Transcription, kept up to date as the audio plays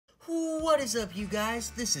What is up, you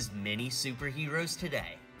guys? This is Mini Superheroes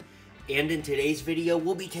Today. And in today's video,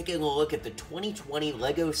 we'll be taking a look at the 2020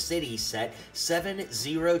 LEGO City set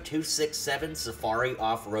 70267 Safari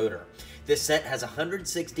Off-Roader. This set has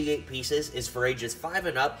 168 pieces, is for ages 5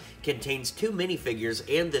 and up, contains 2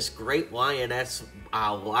 minifigures, and this great lioness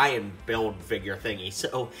lion build figure thingy.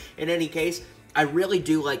 So, in any case, I really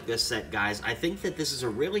do like this set, guys. I think that this is a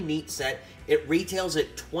really neat set. It retails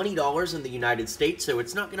at $20 in the United States, so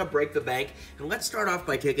it's not going to break the bank. And let's start off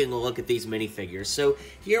by taking a look at these minifigures. So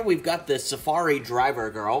here we've got the Safari driver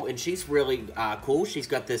girl, and she's really cool. She's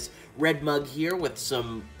got this red mug here with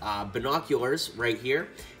some binoculars right here.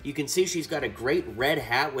 You can see she's got a great red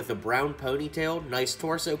hat with a brown ponytail, nice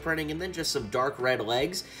torso printing, and then just some dark red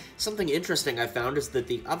legs. Something interesting I found is that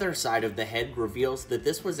the other side of the head reveals that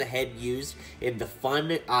this was a head used in the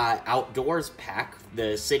Fun Outdoors pack,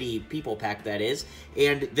 the City People pack that is,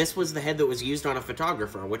 and this was the head that was used on a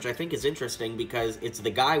photographer, which I think is interesting because it's the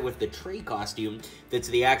guy with the tree costume that's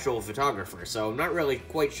the actual photographer. So I'm not really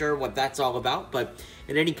quite sure what that's all about, but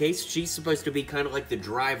in any case, she's supposed to be kind of like the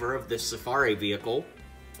driver of this safari vehicle.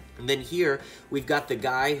 And then here, we've got the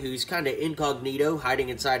guy who's kind of incognito, hiding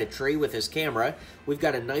inside a tree with his camera. We've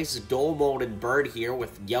got a nice dull molded bird here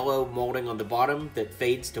with yellow molding on the bottom that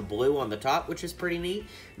fades to blue on the top, which is pretty neat.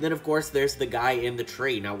 And then, of course, there's the guy in the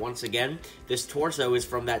tree. Now, once again, this torso is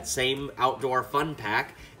from that same outdoor fun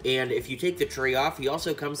pack. And if you take the tree off, he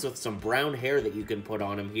also comes with some brown hair that you can put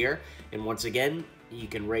on him here. And once again, you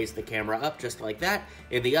can raise the camera up just like that,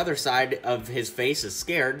 and the other side of his face is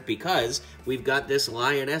scared because we've got this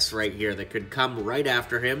lioness right here that could come right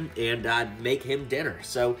after him and make him dinner.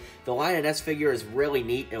 So the lioness figure is really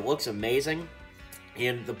neat. It looks amazing.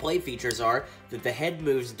 And the play features are that the head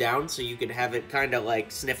moves down so you can have it kind of like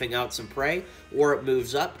sniffing out some prey, or it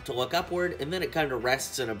moves up to look upward, and then it kind of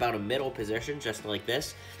rests in about a middle position, just like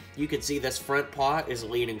this. You can see this front paw is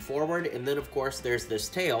leaning forward, and then of course there's this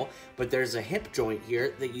tail, but there's a hip joint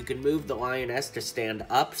here that you can move the lioness to stand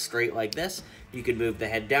up straight like this. You can move the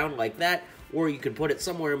head down like that, or you can put it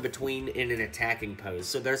somewhere in between in an attacking pose.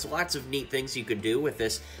 So there's lots of neat things you could do with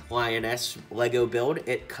this lioness Lego build.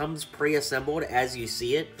 It comes pre-assembled as you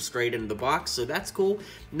see it straight into the box, so that's cool.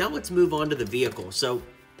 Now let's move on to the vehicle. So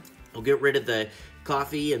I'll get rid of the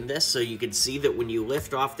coffee and this so you can see that when you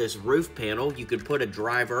lift off this roof panel, you could put a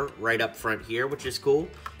driver right up front here, which is cool.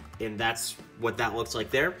 And that's what that looks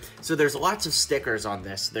like there. So there's lots of stickers on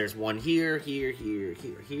this. There's one here, here, here,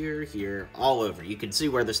 here, here, here, all over. You can see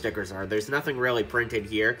where the stickers are. There's nothing really printed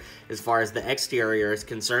here as far as the exterior is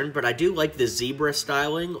concerned, but I do like the zebra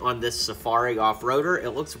styling on this Safari Off-Roader.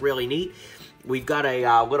 It looks really neat. We've got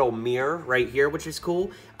a little mirror right here, which is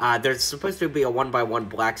cool. There's supposed to be a 1x1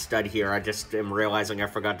 black stud here. I just am realizing I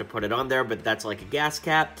forgot to put it on there, but that's like a gas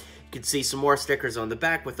cap. You can see some more stickers on the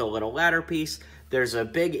back with a little ladder piece. There's a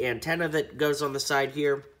big antenna that goes on the side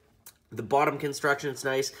here. The bottom construction's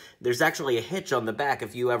nice. There's actually a hitch on the back.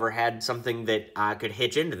 If you ever had something that could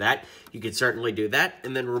hitch into that, you could certainly do that.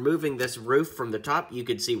 And then removing this roof from the top, you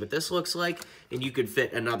could see what this looks like. And you could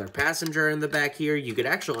fit another passenger in the back here. You could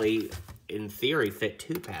actually, in theory, fit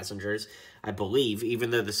 2 passengers, I believe,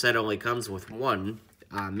 even though the set only comes with 1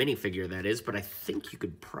 minifigure, that is. But I think you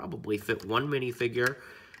could probably fit 1 minifigure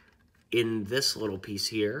in this little piece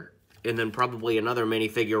here, and then probably another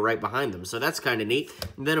minifigure right behind them. So that's kind of neat.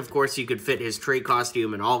 And then, of course, you could fit his tree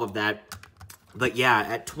costume and all of that. But yeah,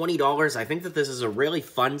 at $20, I think that this is a really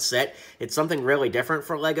fun set. It's something really different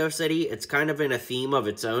for LEGO City. It's kind of in a theme of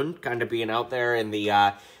its own, kind of being out there in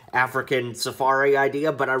the African safari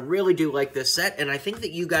idea, but I really do like this set, and I think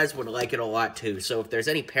that you guys would like it a lot too. So if there's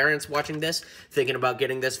any parents watching this, thinking about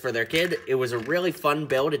getting this for their kid, it was a really fun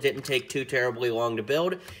build. It didn't take too terribly long to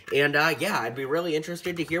build, and yeah, I'd be really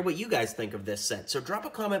interested to hear what you guys think of this set. So drop a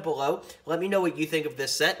comment below. Let me know what you think of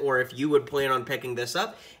this set, or if you would plan on picking this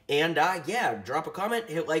up. And yeah, drop a comment,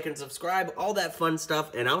 hit like and subscribe, all that fun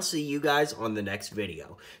stuff, and I'll see you guys on the next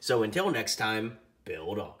video. So until next time,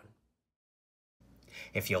 build on.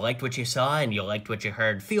 If you liked what you saw and you liked what you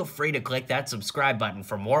heard, feel free to click that subscribe button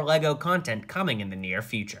for more LEGO content coming in the near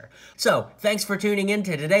future. So, thanks for tuning in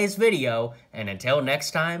to today's video, and until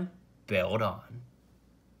next time, build on.